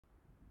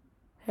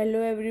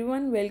Hello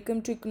everyone,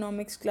 welcome to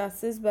economics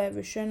classes by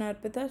Vishay and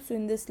Arpita. So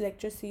in this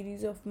lecture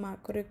series of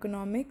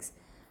macroeconomics,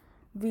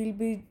 we'll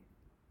be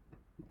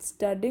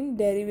studying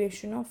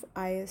derivation of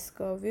IS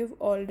curve. We've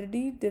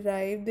already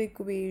derived the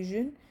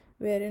equation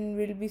wherein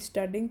we'll be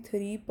studying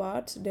three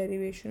parts: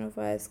 derivation of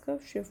IS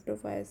curve, shift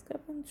of IS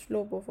curve and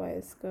slope of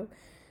IS curve.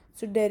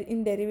 So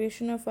in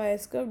derivation of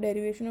IS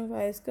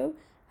curve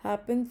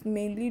happens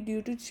mainly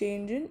due to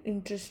change in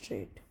interest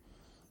rate.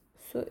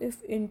 So if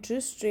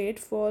interest rate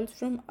falls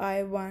from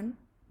I1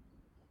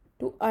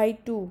 to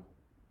I2,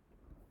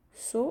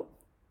 so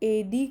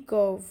AD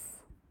curve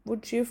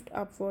would shift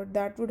upward.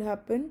 That would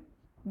happen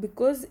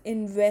because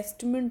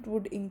investment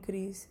would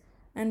increase.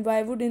 And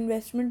why would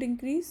investment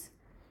increase?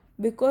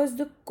 Because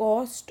the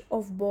cost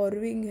of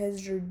borrowing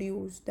has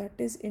reduced, that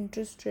is,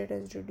 interest rate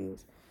has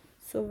reduced.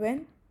 So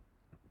when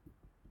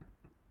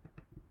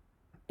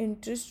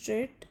interest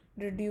rate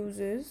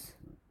reduces,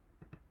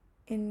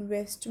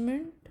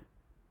 investment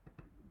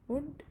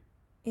would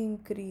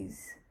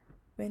increase.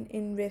 When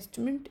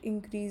investment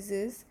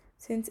increases,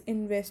 since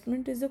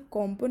investment is a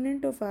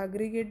component of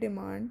aggregate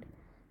demand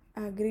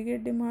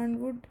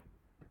would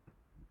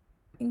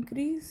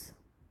increase.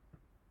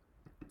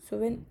 So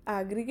when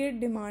aggregate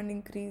demand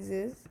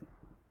increases,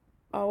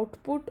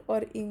 output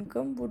or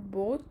income would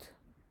both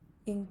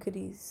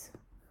increase.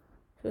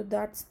 So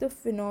that's the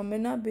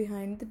phenomena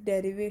behind the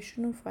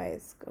derivation of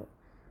IS curve.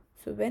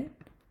 So when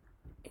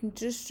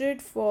interest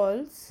rate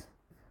falls,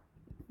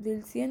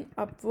 we'll see an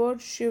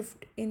upward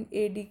shift in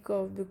AD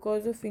curve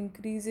because of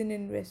increase in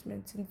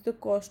investment since the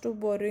cost of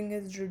borrowing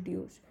has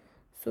reduced.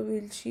 So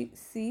we'll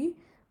see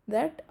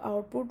that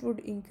output would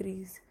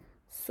increase.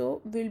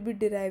 So we'll be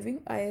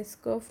deriving IS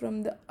curve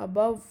from the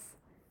above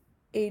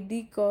AD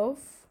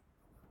curve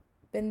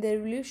when there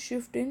will be a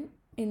shift in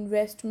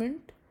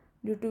investment,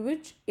 due to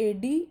which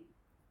AD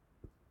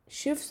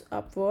shifts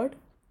upward.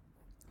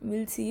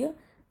 We'll see a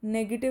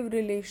negative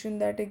relation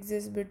that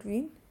exists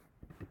between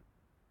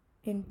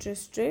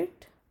interest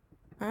rate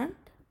and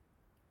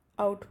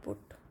output.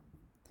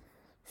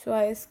 So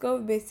IS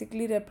curve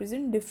basically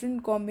represent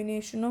different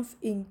combination of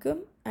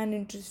income and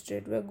interest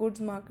rate where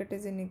goods market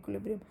is in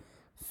equilibrium.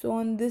 So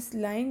on this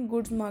line,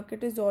 goods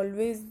market is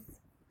always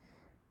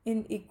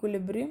in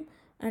equilibrium,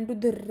 and to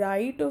the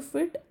right of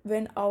it,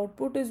 when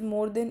output is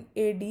more than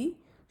AD,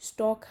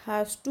 stock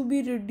has to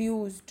be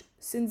reduced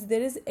since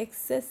there is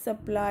excess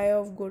supply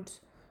of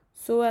goods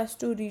so as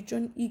to reach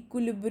an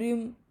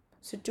equilibrium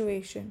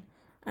situation.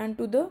 And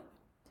to the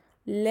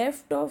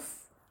left of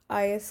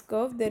IS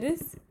curve, there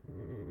is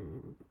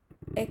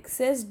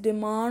excess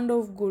demand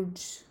of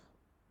goods.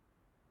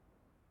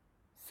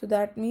 So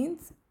that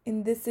means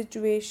in this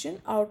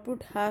situation,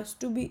 output has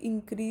to be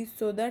increased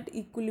so that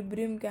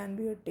equilibrium can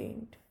be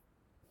attained.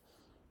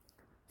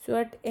 So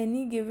at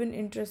any given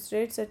interest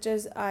rate such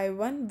as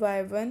I1,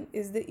 Y1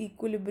 is the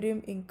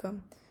equilibrium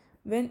income.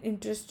 When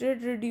interest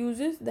rate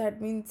reduces, that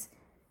means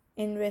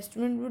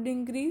investment would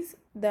increase,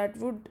 that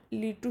would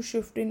lead to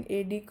shift in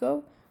AD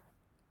curve,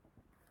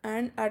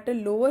 and at a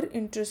lower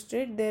interest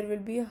rate there will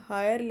be a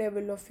higher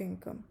level of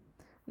income.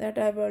 That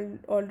I've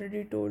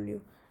already told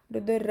you. To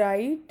the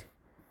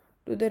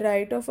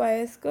right of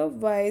IS curve,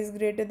 Y is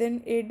greater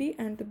than AD,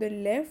 and to the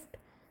left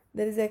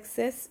there is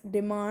excess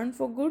demand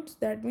for goods,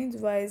 that means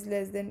Y is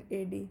less than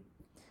AD.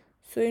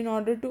 So in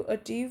order to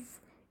achieve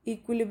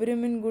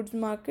equilibrium in goods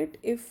market,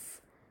 if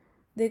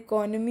the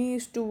economy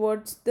is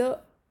towards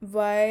the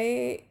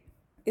Y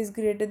is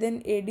greater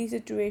than AD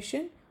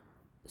situation,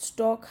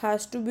 stock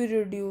has to be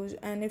reduced,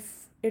 and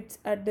if it's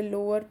at the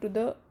lower to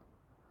the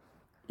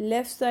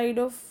left side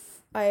of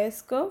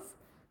IS curve,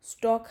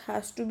 stock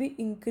has to be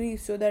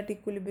increased so that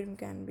equilibrium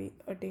can be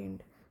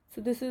attained. So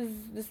this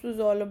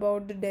was all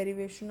about the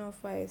derivation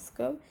of IS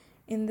curve.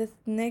 In the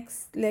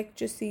next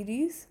lecture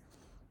series,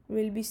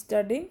 we'll be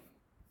studying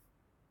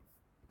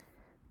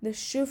the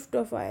shift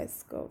of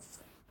IS curve.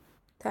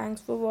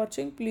 Thanks for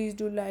watching. Please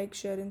do like,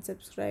 share and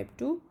subscribe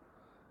to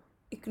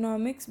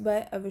Economics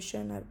by Avisha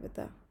and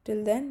Arpita.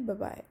 Till then,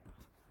 bye-bye.